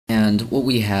And what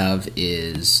we have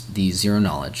is the zero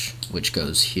knowledge, which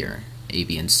goes here, A,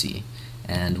 B, and C.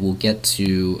 And we'll get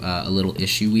to a little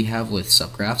issue we have with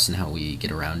subgraphs and how we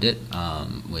get around it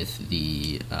with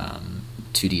the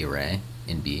 2D array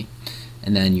in B.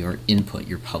 And then your input,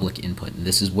 your public input. And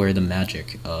this is where the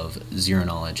magic of zero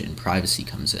knowledge and privacy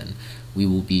comes in. We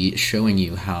will be showing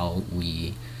you how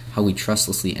we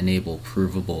trustlessly enable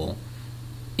provable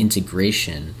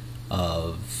integration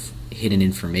of hidden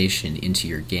information into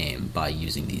your game by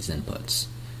using these inputs.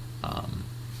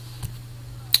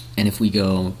 And if we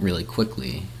go really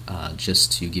quickly,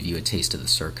 just to give you a taste of the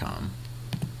Circom.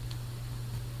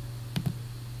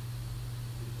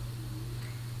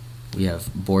 We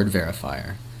have board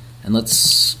verifier, and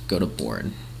let's go to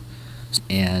board.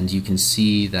 And you can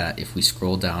see that if we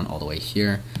scroll down all the way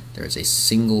here, there is a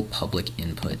single public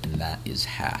input, and that is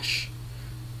hash,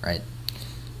 right?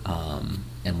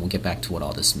 And we'll get back to what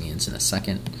all this means in a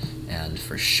second. And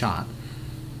for shot,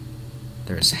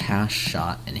 there's hash,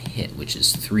 shot, and hit, which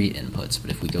is 3 inputs.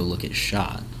 But if we go look at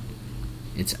shot,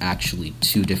 it's actually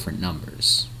 2 different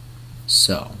numbers.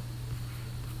 So,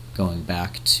 going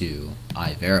back to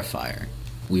iVerifier,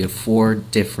 we have 4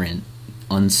 different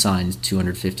unsigned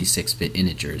 256-bit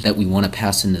integers that we want to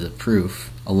pass into the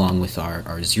proof along with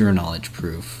our zero knowledge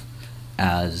proof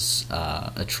as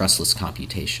a trustless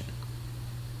computation.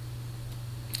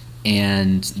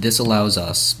 And this allows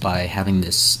us, by having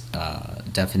this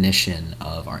definition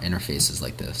of our interfaces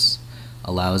like this,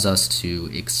 allows us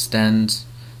to extend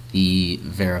the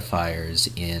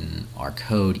verifiers in our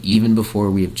code even before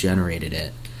we have generated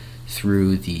it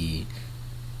through the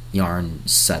yarn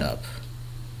setup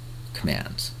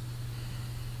command.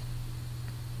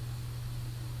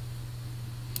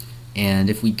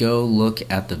 And if we go look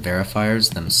at the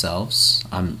verifiers themselves,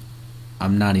 I'm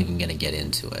not even going to get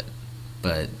into it,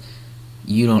 but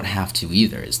you don't have to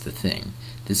either is the thing.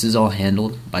 This is all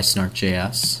handled by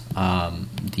SnarkJS,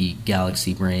 the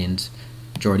galaxy-brained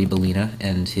Jordi Bellina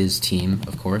and his team,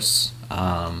 of course,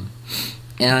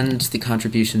 and the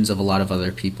contributions of a lot of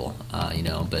other people,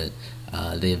 but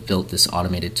they have built this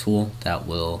automated tool that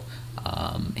will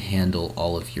handle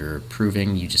all of your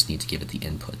proving. You just need to give it the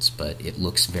inputs, but it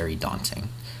looks very daunting.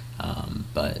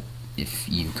 But if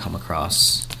you come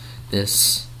across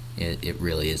this, it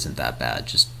really isn't that bad.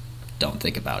 Just don't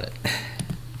think about it.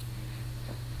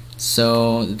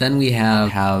 So then we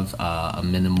have a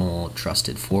minimal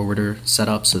trusted forwarder set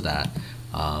up so that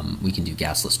we can do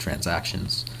gasless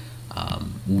transactions.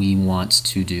 We want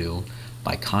to do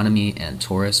Biconomy and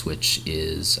Taurus, which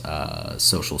is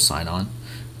social sign-on,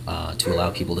 to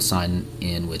allow people to sign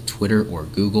in with Twitter or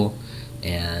Google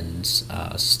and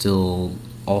still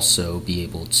also be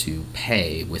able to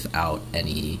pay without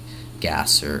any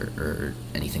gas or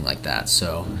anything like that.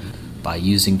 So by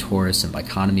using Taurus and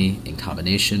Biconomy in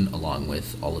combination, along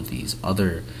with all of these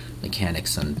other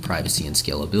mechanics on privacy and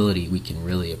scalability, we can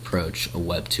really approach a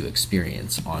Web 2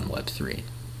 experience on Web 3.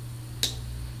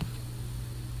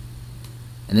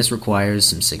 And this requires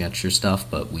some signature stuff,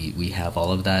 but we have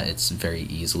all of that. It's very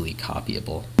easily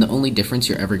copyable. The only difference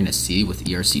you're ever going to see with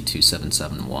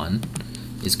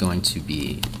ERC-2771 is going to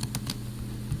be,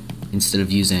 instead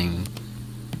of using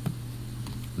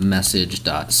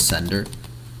message.sender,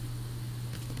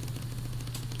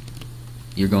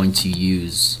 you're going to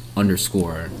use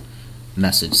underscore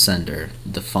message sender,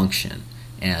 the function.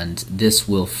 And this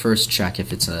will first check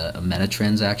if it's a meta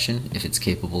transaction, if it's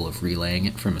capable of relaying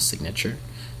it from a signature.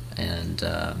 And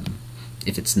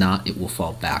if it's not, it will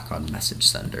fall back on message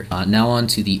sender. Now on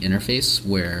to the interface,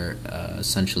 where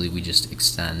essentially we just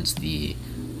extend the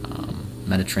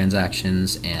meta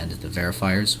transactions and the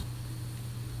verifiers.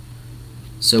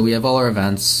 So we have all our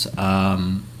events,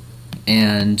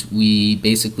 and we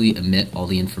basically emit all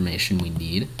the information we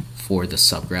need for the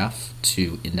subgraph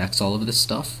to index all of this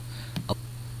stuff.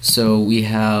 So we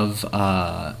have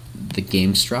the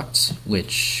game struct,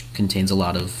 which contains a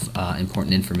lot of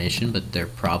important information, but there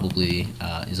probably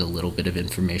is a little bit of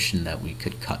information that we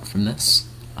could cut from this.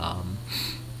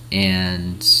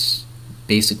 And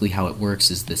basically how it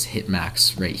works is this hit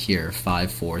max right here,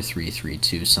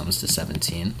 54332 sums to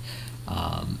 17.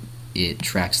 It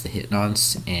tracks the hit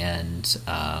nonce, and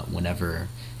whenever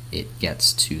it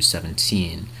gets to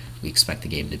 17, we expect the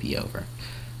game to be over.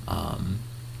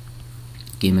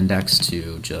 Game index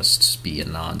to just be a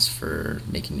nonce for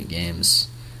making new games.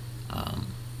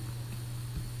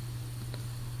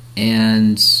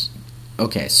 And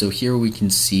okay, so here we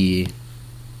can see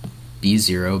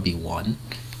B0, B1,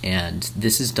 and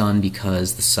this is done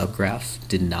because the subgraph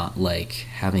did not like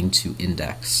having to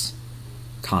index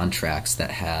contracts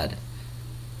that had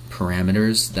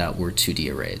parameters that were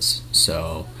 2D arrays.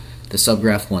 So The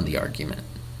subgraph won the argument.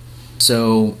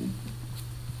 So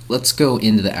let's go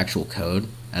into the actual code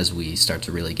as we start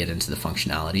to really get into the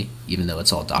functionality, even though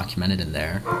it's all documented in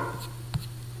there.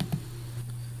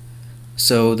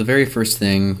 So the very first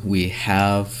thing we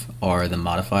have are the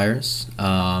modifiers,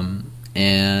 and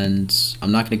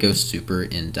I'm not going to go super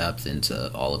in depth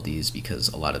into all of these because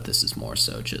a lot of this is more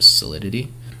so just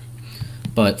Solidity.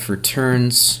 But for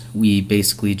turns, we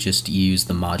basically just use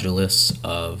the modulus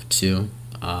of 2.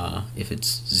 If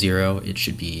it's 0, it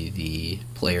should be the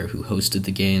player who hosted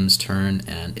the game's turn,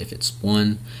 and if it's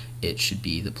 1, it should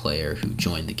be the player who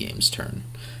joined the game's turn.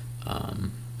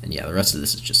 And yeah, the rest of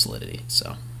this is just Solidity.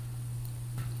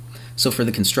 So for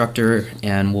the constructor,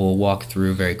 and we'll walk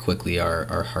through very quickly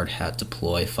our hard hat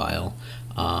deploy file,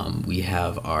 we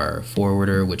have our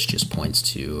forwarder, which just points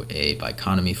to a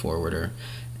biconomy forwarder,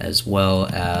 as well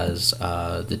as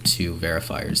the 2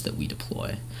 verifiers that we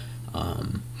deploy.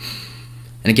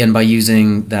 And again, by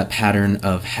using that pattern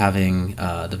of having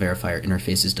the verifier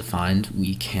interfaces defined,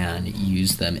 we can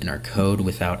use them in our code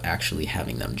without actually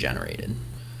having them generated.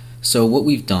 So what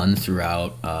we've done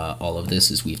throughout all of this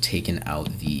is we've taken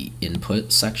out the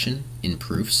input section in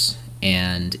proofs,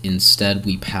 and instead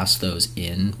we pass those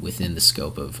in within the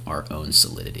scope of our own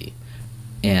Solidity.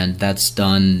 And that's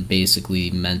done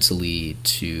basically mentally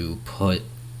to put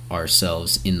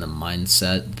ourselves in the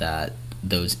mindset that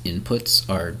those inputs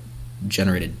are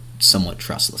generated somewhat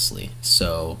trustlessly.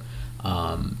 So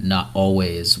not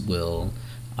always will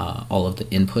all of the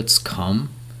inputs come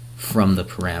from the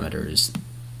parameters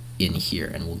in here,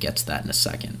 and we'll get to that in a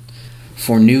second.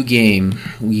 For new game,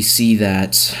 we see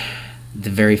that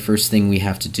the very first thing we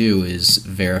have to do is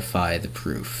verify the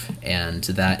proof, and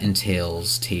that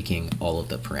entails taking all of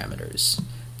the parameters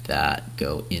that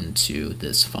go into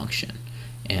this function,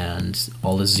 and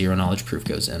all the zero knowledge proof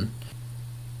goes in.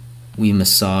 We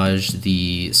massage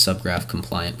the subgraph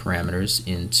compliant parameters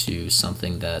into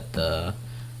something that the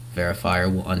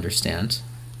verifier will understand,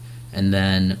 and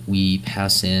then we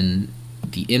pass in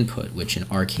the input, which in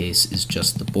our case is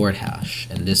just the board hash,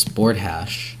 and this board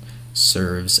hash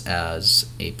serves as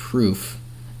a proof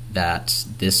that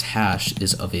this hash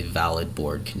is of a valid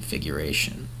board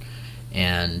configuration,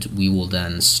 and we will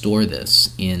then store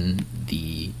this in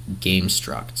the game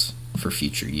struct for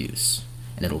future use,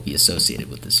 and it'll be associated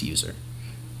with this user.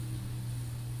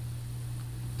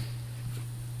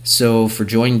 So for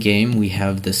join game, we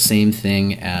have the same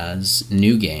thing as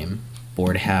new game,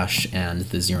 board hash and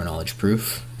the zero knowledge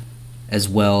proof, as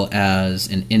well as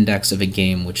an index of a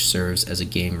game which serves as a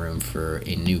game room for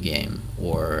a new game,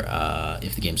 or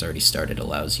if the game's already started,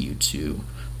 allows you to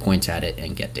point at it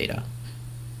and get data.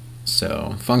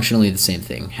 So functionally the same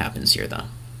thing happens here though.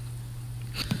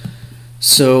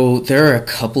 So there are a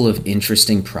couple of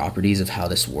interesting properties of how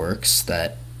this works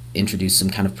that introduce some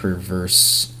kind of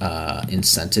perverse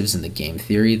incentives in the game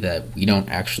theory that we don't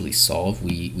actually solve.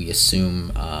 We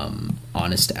assume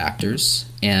honest actors,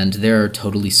 and there are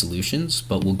totally solutions,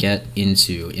 but we'll get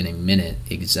into in a minute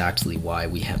exactly why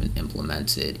we haven't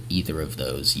implemented either of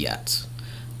those yet,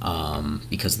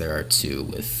 because there are 2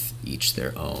 with each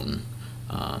their own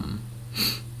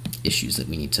issues that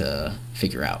we need to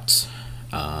figure out.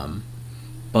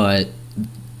 But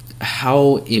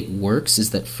how it works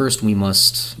is that first we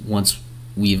must, once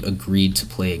we've agreed to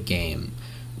play a game,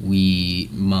 we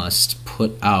must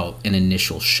put out an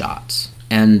initial shot,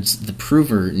 and the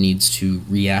prover needs to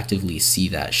reactively see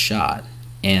that shot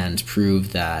and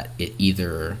prove that it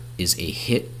either is a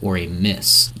hit or a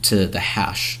miss to the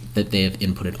hash that they have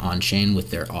inputted on-chain with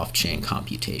their off-chain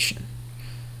computation.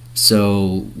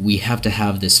 So we have to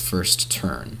have this first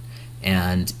turn,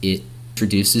 and it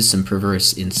introduces some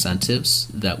perverse incentives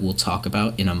that we'll talk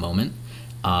about in a moment.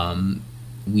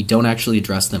 We don't actually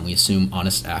address them. We assume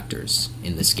honest actors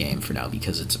in this game for now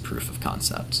because it's a proof of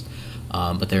concept.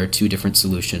 But there are 2 different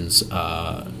solutions,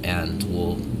 and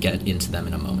we'll get into them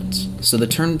in a moment. So the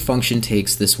turn function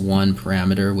takes this one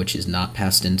parameter which is not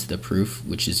passed into the proof,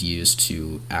 which is used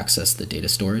to access the data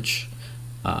storage.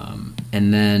 And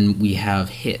then we have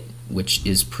hit, which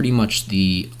is pretty much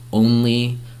the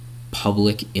only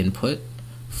public input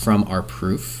from our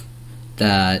proof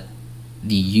that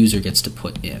the user gets to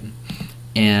put in.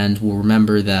 And we'll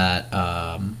remember that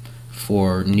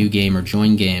for new game or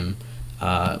join game,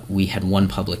 we had 1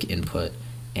 public input,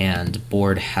 and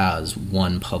board has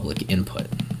 1 public input.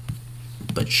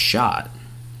 But shot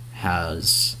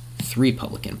has 3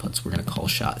 public inputs. We're going to call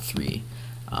shot 3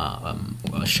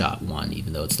 shot 1,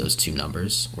 even though it's those 2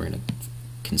 numbers. We're going to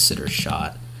consider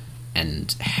shot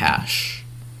and hash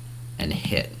and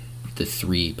hit the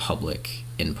 3 public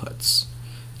inputs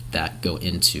that go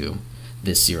into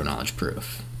this zero knowledge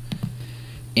proof.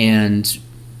 And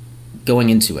going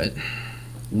into it,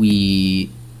 we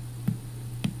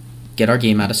get our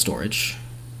game out of storage,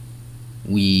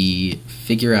 we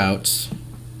figure out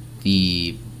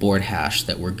the board hash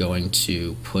that we're going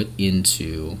to put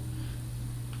into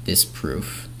this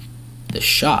proof, the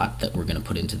shot that we're going to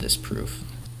put into this proof.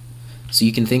 So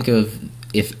you can think of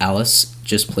if Alice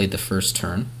just played the first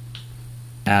turn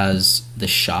as the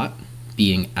shot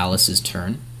being Alice's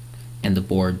turn and the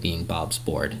board being Bob's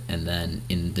board, and then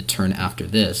in the turn after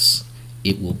this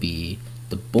it will be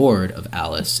the board of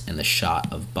Alice and the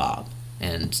shot of Bob,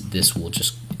 and this will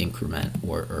just increment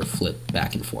or flip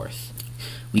back and forth.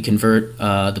 We convert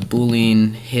the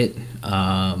Boolean hit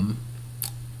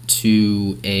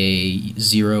to a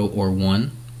 0 or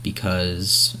 1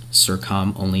 because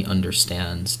Circom only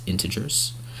understands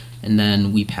integers, and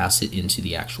then we pass it into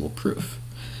the actual proof.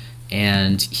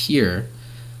 And here,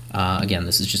 again,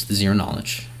 this is just the zero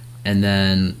knowledge, and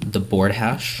then the board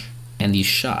hash and these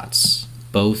shots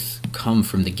both come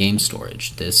from the game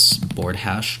storage. This board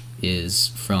hash is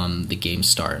from the game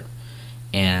start,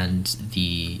 and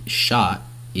the shot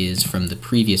is from the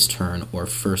previous turn or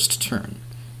first turn.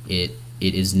 It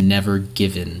is never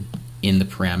given in the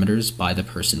parameters by the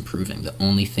person proving. The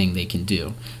only thing they can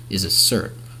do is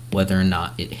assert whether or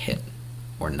not it hit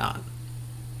or not.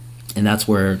 And that's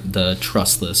where the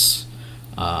trustless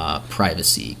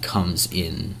privacy comes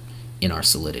in our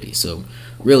Solidity. So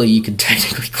really you could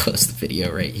technically close the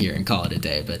video right here and call it a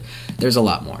day, but there's a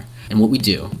lot more. And what we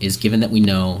do is, given that we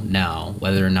know now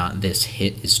whether or not this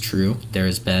hit is true, there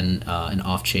has been an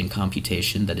off-chain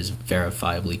computation that is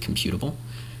verifiably computable,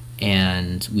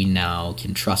 and we now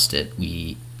can trust it.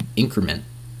 We increment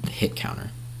the hit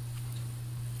counter,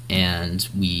 and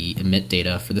we emit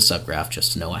data for the subgraph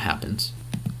just to know what happens.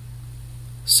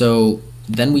 So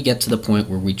then we get to the point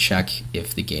where we check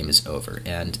if the game is over,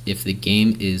 and if the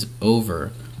game is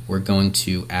over, we're going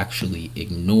to actually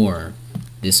ignore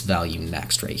this value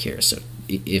next right here. So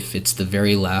if it's the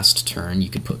very last turn, you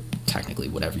could put technically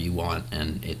whatever you want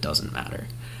and it doesn't matter.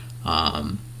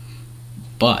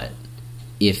 But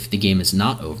if the game is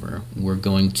not over, we're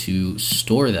going to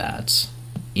store that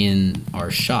in our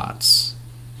shots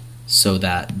so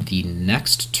that the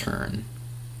next turn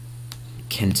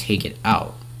can take it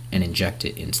out and inject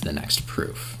it into the next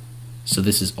proof. So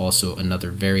this is also another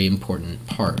very important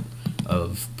part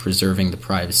of preserving the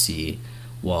privacy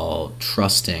while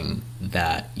trusting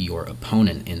that your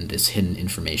opponent in this hidden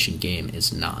information game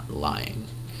is not lying.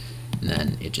 And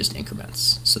then it just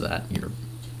increments so that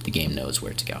the game knows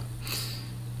where to go.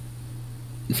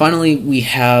 And finally, we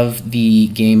have the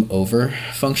game over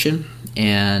function,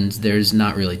 and there's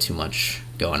not really too much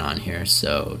going on here,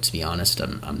 so to be honest,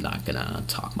 I'm not gonna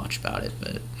talk much about it,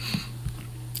 but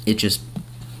it just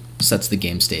sets the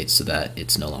game state so that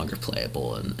it's no longer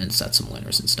playable and sets some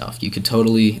winners and stuff. You could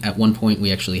totally, at one point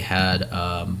we actually had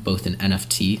both an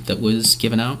NFT that was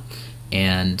given out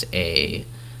and an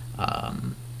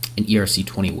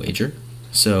ERC-20 wager.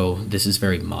 So this is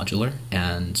very modular,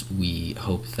 and we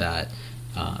hope that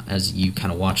as you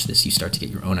kind of watch this, you start to get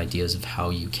your own ideas of how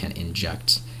you can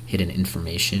inject hidden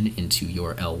information into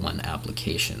your L1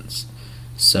 applications.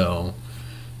 So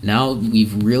now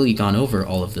we've really gone over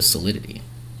all of the Solidity.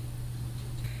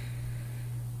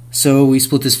 So we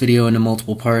split this video into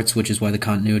multiple parts, which is why the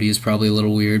continuity is probably a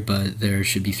little weird, but there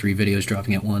should be 3 videos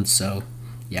dropping at once, so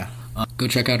yeah. Go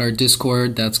check out our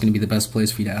Discord. That's going to be the best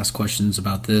place for you to ask questions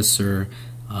about this or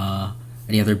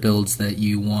any other builds that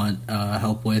you want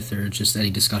help with, or just any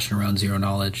discussion around zero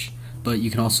knowledge. But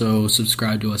you can also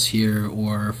subscribe to us here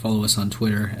or follow us on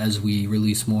Twitter as we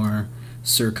release more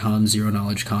Circom zero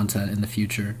knowledge content in the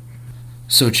future.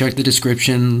 So check the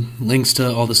description. Links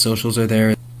to all the socials are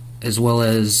there, as well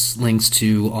as links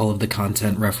to all of the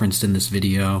content referenced in this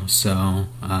video. So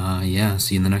yeah,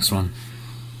 see you in the next one.